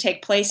needs to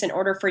take place in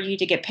order for you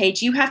to get paid,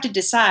 you have to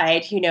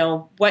decide,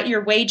 what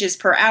your wage is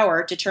per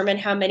hour, determine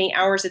how many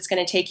hours it's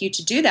going to take you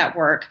to do that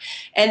work,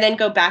 and then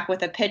go back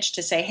with a pitch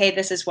to say, hey,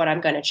 this is what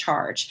I'm going to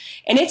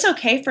charge. And it's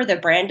okay for the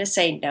brand to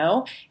say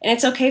no, and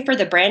it's okay for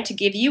the brand to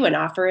give you an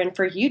offer and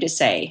for you to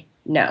say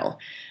no.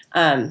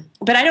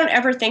 But I don't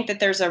ever think that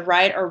there's a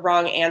right or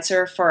wrong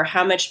answer for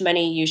how much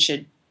money you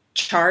should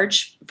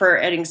charge, for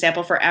an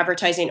example, for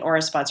advertising or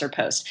a sponsored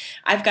post.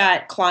 I've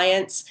got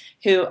clients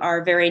who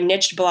are very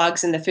niched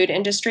blogs in the food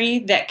industry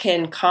that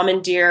can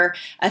commandeer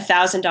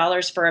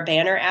 $1,000 for a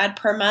banner ad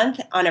per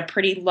month on a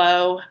pretty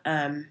low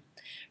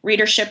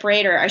readership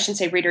rate, or I shouldn't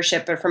say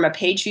readership, but from a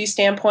page view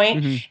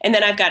standpoint. And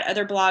then I've got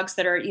other blogs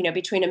that are,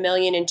 between 1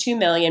 million and 2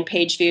 million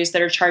page views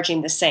that are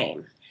charging the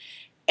same.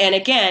 And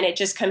again, it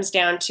just comes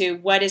down to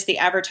what is the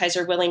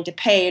advertiser willing to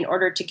pay in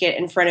order to get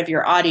in front of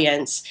your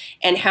audience,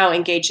 and how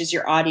engaged is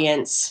your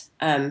audience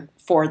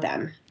for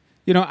them.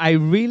 I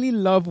really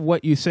love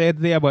what you said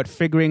there about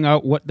figuring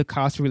out what the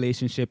cost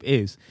relationship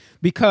is.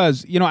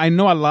 Because, I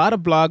know a lot of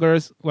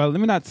bloggers, well, let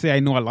me not say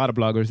I know a lot of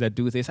bloggers that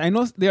do this. I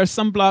know there are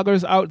some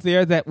bloggers out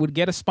there that would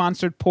get a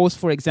sponsored post,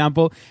 for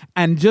example,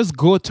 and just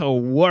go to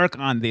work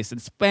on this and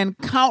spend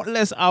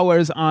countless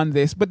hours on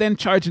this, but then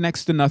charge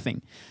next to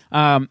nothing.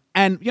 And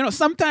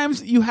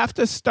sometimes you have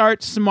to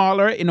start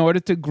smaller in order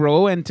to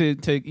grow and to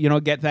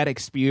get that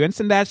experience,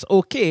 and that's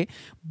okay.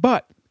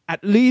 But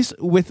at least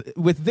with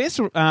this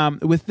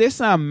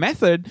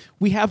method,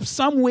 we have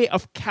some way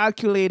of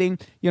calculating,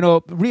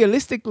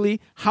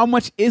 realistically, how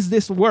much is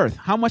this worth?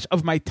 How much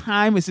of my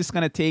time is this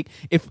going to take?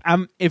 If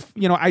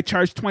I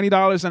charge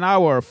 $20 an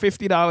hour, or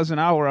 $50 an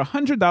hour, or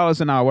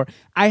 $100 an hour,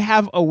 I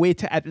have a way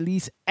to at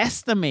least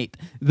estimate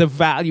the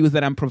value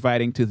that I'm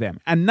providing to them.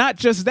 And not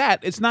just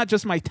that, it's not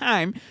just my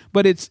time,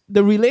 but it's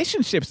the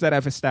relationships that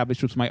I've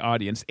established with my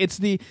audience. It's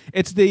the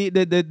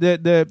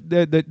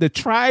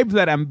tribe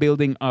that I'm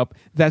building up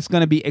that's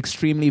going to be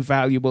extremely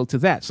valuable to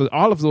that. So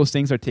all of those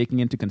things are taken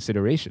into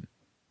consideration.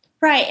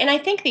 Right. And I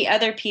think the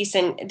other piece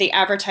in the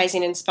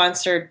advertising and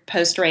sponsored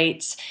post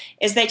rates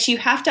is that you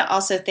have to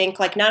also think,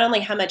 like, not only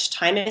how much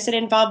time is it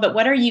involved, but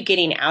what are you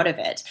getting out of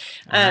it?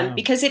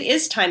 Because it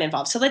is time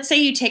involved. So let's say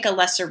you take a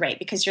lesser rate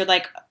because you're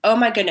like, oh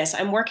my goodness,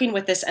 I'm working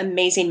with this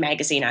amazing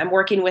magazine. I'm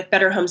working with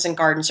Better Homes and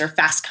Gardens or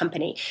Fast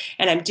Company,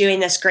 and I'm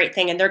doing this great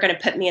thing, and they're going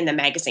to put me in the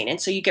magazine. And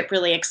so you get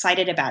really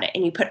excited about it,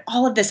 and you put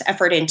all of this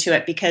effort into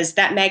it because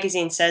that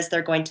magazine says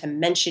they're going to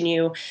mention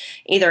you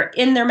either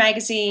in their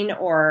magazine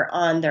or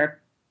on their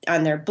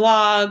on their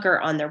blog or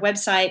on their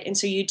website. And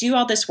so you do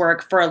all this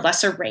work for a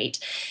lesser rate.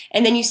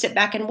 And then you sit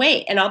back and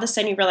wait. And all of a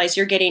sudden you realize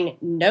you're getting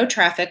no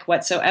traffic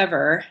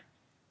whatsoever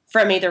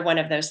from either one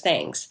of those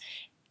things.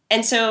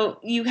 And so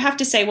you have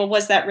to say, well,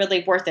 was that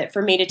really worth it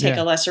for me to take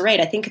a lesser rate?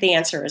 I think the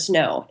answer is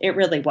no, it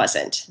really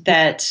wasn't.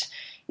 That,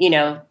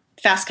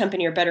 Fast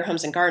Company or Better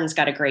Homes and Gardens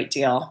got a great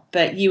deal,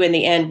 but you in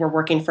the end were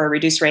working for a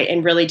reduced rate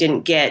and really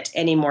didn't get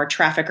any more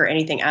traffic or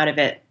anything out of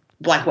it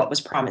like what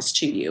was promised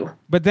to you.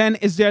 But then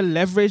is there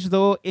leverage,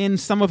 though, in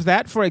some of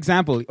that? For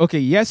example, okay,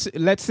 yes,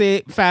 let's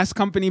say Fast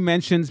Company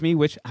mentions me,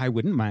 which I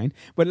wouldn't mind,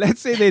 but let's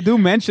say they do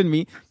mention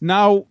me.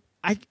 Now,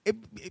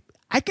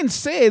 I can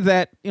say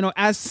that,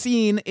 as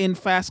seen in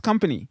Fast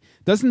Company,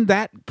 doesn't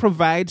that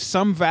provide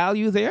some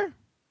value there?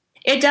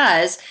 It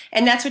does.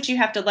 And that's what you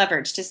have to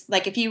leverage. Just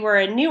like if you were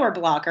a newer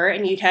blogger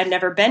and you had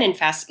never been in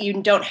Fast,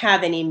 you don't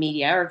have any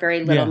media or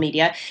very little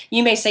media,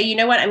 you may say, you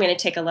know what, I'm going to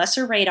take a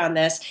lesser rate on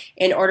this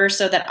in order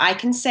so that I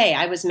can say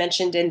I was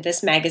mentioned in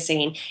this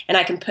magazine and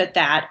I can put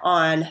that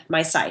on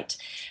my site.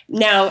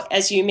 Now,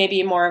 as you may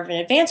be more of an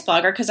advanced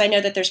blogger, because I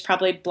know that there's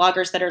probably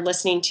bloggers that are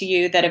listening to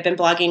you that have been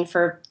blogging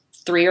for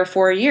 3 or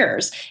 4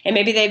 years, and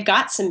maybe they've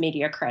got some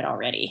media cred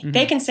already. Mm-hmm.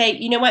 They can say,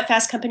 you know what,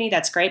 Fast Company,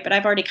 that's great, but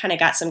I've already kind of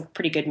got some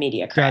pretty good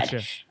media cred.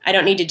 Gotcha. I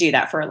don't need to do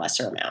that for a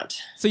lesser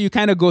amount. So you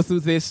kind of go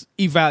through this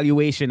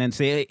evaluation and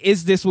say,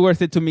 is this worth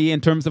it to me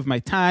in terms of my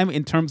time,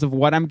 in terms of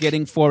what I'm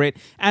getting for it,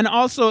 and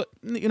also,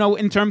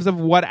 in terms of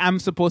what I'm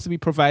supposed to be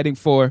providing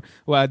for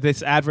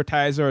this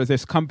advertiser or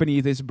this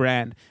company, this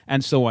brand,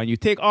 and so on. You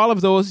take all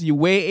of those, you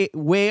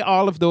weigh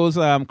all of those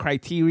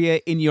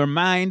criteria in your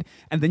mind,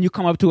 and then you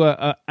come up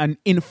to an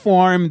informed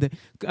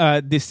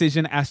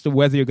decision as to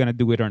whether you're going to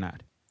do it or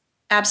not.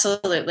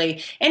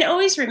 Absolutely. And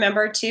always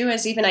remember, too,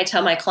 as even I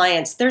tell my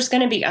clients, there's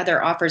going to be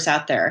other offers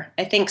out there.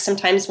 I think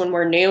sometimes when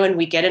we're new and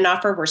we get an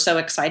offer, we're so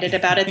excited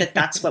about it that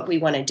that's what we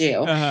want to do.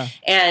 Uh-huh.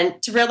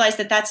 And to realize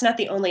that that's not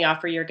the only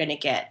offer you're going to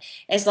get.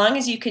 As long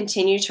as you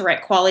continue to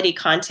write quality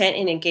content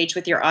and engage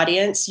with your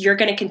audience, you're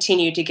going to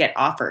continue to get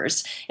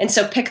offers. And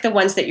so pick the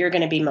ones that you're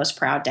going to be most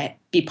proud to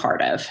be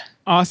part of.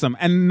 Awesome.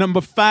 And number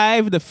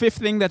 5, the 5th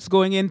thing that's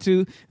going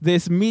into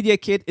this media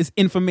kit is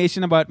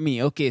information about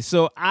me. Okay,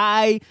 so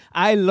I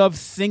love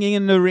singing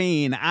in the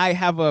rain. I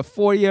have a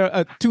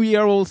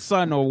 2-year-old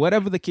son, or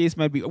whatever the case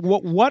might be.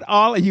 What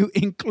all are you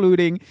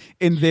including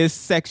in this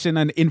section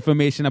on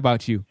information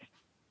about you?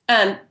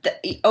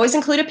 Always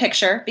include a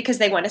picture because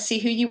they want to see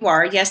who you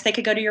are. Yes, they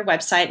could go to your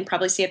website and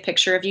probably see a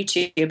picture of you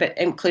too, but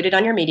include it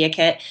on your media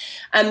kit.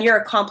 Your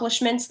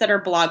accomplishments that are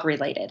blog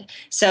related.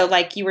 So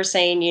like you were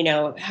saying,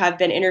 have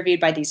been interviewed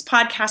by these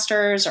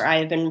podcasters, or I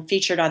have been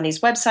featured on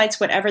these websites,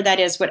 whatever that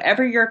is,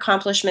 whatever your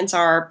accomplishments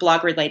are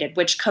blog related,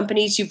 which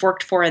companies you've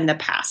worked for in the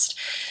past.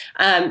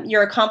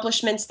 Your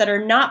accomplishments that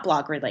are not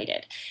blog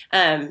related.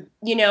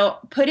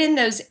 Put in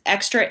those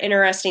extra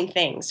interesting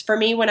things. For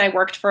me, when I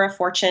worked for a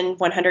Fortune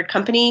 100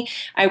 company,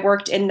 I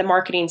worked in the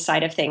marketing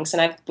side of things,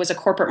 and I was a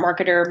corporate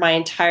marketer my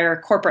entire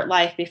corporate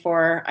life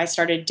before I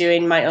started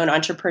doing my own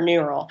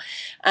entrepreneurial.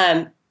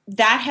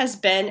 That has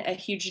been a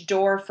huge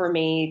door for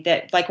me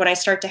that, like, when I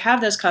start to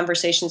have those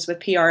conversations with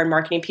PR and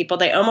marketing people,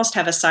 they almost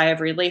have a sigh of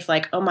relief,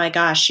 like, oh my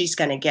gosh, she's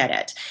going to get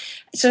it.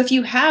 So if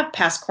you have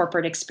past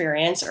corporate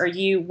experience or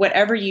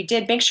whatever you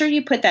did, make sure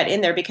you put that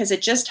in there because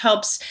it just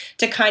helps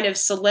to kind of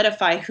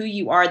solidify who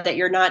you are, that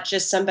you're not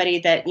just somebody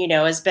that,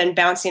 has been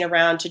bouncing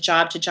around to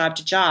job to job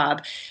to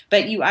job,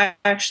 but you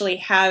actually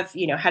have,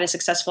 had a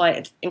successful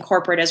life in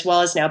corporate as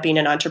well as now being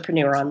an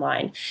entrepreneur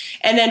online.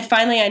 And then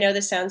finally, I know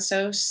this sounds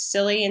so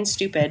silly and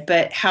stupid,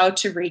 but how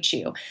to reach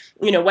you.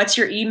 What's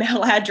your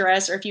email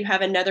address, or if you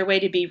have another way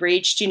to be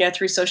reached,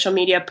 through social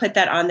media, put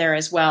that on there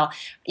as well.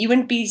 You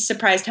wouldn't be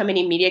surprised how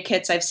many media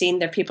kits I've seen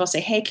that people say,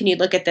 hey, can you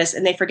look at this?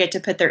 And they forget to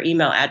put their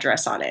email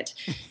address on it.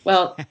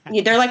 Well,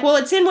 they're like, well,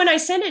 it's in when I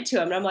send it to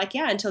them. And I'm like,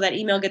 yeah, until that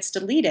email gets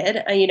deleted,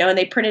 and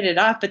they printed it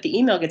off, but the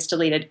email gets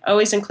deleted.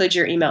 Always include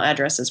your email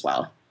address as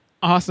well.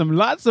 Awesome.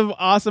 Lots of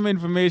awesome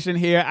information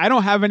here. I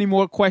don't have any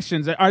more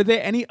questions. Are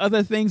there any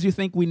other things you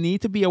think we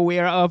need to be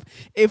aware of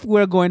if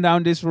we're going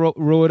down this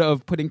road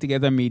of putting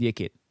together a media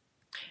kit?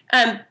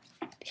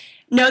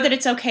 Know that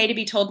it's okay to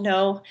be told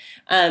no.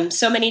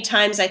 So many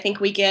times I think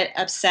we get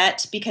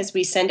upset because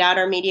we send out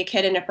our media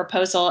kit in a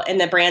proposal and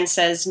the brand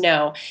says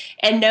no.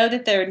 And know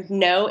that their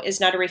no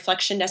is not a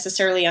reflection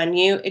necessarily on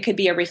you. It could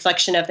be a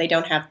reflection of they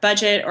don't have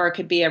budget, or it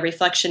could be a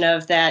reflection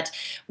of that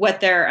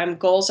what their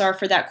goals are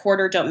for that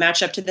quarter don't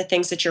match up to the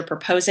things that you're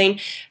proposing.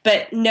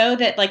 But know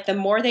that the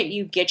more that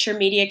you get your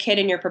media kit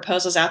and your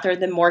proposals out there,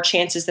 the more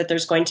chances that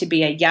there's going to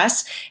be a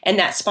yes. And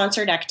that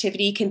sponsored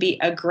activity can be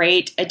a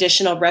great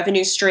additional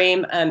revenue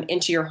stream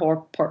into your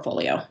whole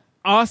portfolio.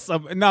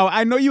 Awesome. Now,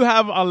 I know you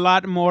have a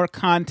lot more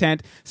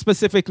content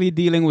specifically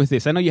dealing with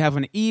this. I know you have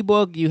an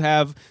ebook, you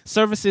have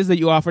services that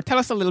you offer. Tell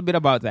us a little bit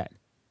about that.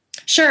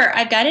 Sure.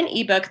 I've got an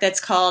ebook that's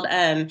called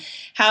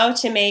How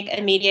to Make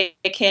a Media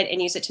Kit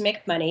and Use It to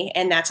Make Money.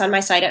 And that's on my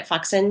site at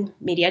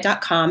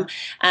foxandmedia.com.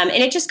 And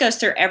it just goes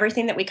through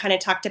everything that we kind of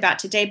talked about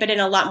today, but in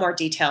a lot more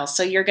detail.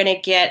 So you're going to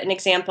get an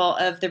example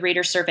of the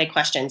reader survey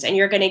questions, and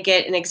you're going to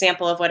get an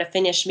example of what a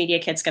finished media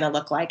kit's going to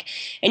look like.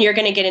 And you're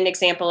going to get an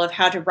example of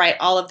how to write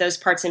all of those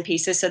parts and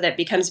pieces so that it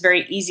becomes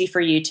very easy for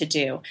you to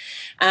do.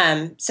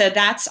 So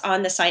that's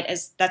on the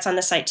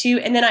site too.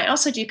 And then I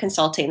also do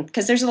consulting,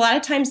 because there's a lot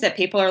of times that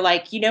people are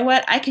like, you know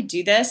what, I could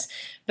do this,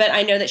 but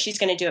I know that she's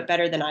going to do it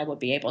better than I will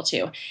be able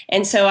to.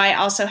 And so I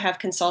also have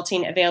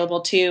consulting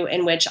available too,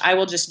 in which I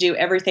will just do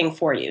everything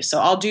for you. So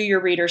I'll do your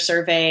reader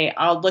survey,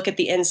 I'll look at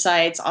the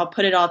insights, I'll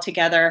put it all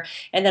together,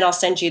 and then I'll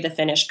send you the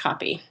finished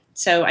copy.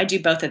 So I do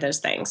both of those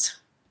things.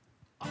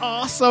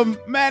 Awesome,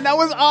 man. That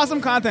was awesome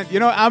content.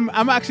 You know,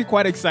 I'm actually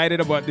quite excited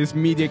about this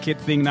media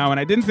kit thing now, and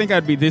I didn't think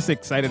I'd be this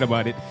excited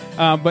about it.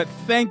 But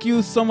thank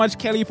you so much,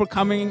 Kelly, for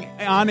coming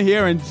on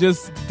here and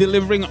just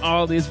delivering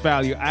all this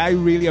value. I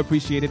really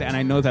appreciate it, and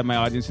I know that my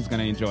audience is going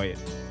to enjoy it.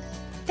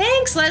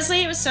 Thanks,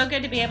 Leslie. It was so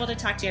good to be able to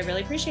talk to you. I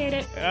really appreciate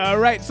it. All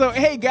right. So,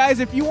 hey, guys,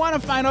 if you want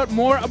to find out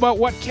more about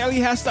what Kelly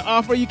has to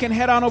offer, you can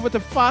head on over to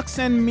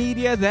Foxen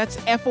Media. That's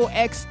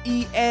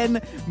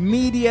FOXEN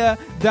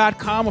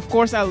media.com. Of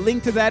course, I'll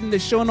link to that in the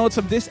show notes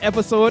of this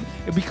episode.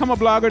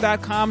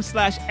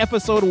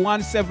 becomeablogger.com/episode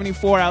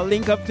 174. I'll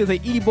link up to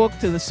the ebook,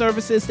 to the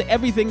services, to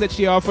everything that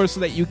she offers so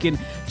that you can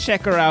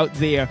check her out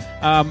there.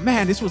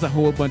 Man, this was a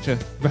whole bunch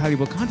of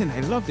valuable content.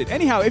 I loved it.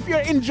 Anyhow, if you're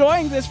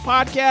enjoying this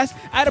podcast,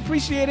 I'd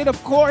appreciate it,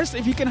 of course,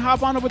 if you can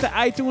hop on over to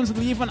iTunes and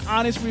leave an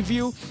honest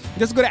review.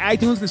 Just go to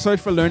iTunes and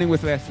search for Learning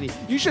with Leslie.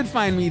 You should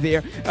find me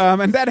there.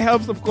 And that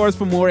helps, of course,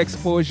 for more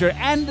exposure.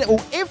 And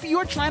if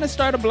you're trying to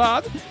start a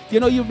blog, you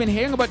know, you've been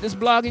hearing about this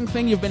blogging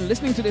thing, you've been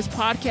listening to this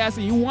podcast,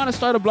 and you want to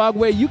start a blog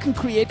where you can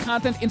create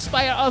content,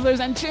 inspire others,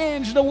 and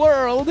change the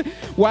world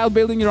while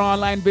building your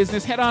online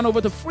business, head on over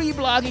to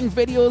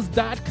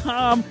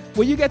freebloggingvideos.com,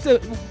 where you get to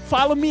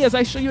follow me as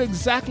I show you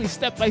exactly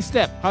step by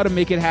step how to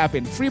make it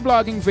happen.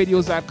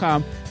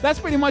 freebloggingvideos.com. That's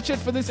pretty much it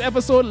for this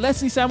episode.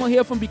 Leslie Samuel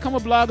here from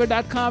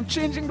becomeablogger.com,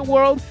 changing the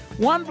world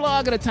one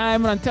blog at a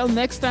time. And until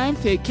next time,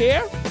 take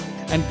care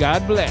and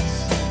God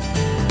bless.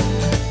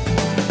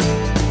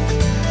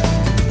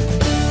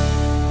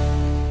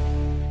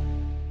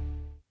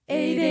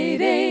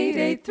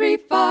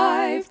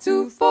 888-835-28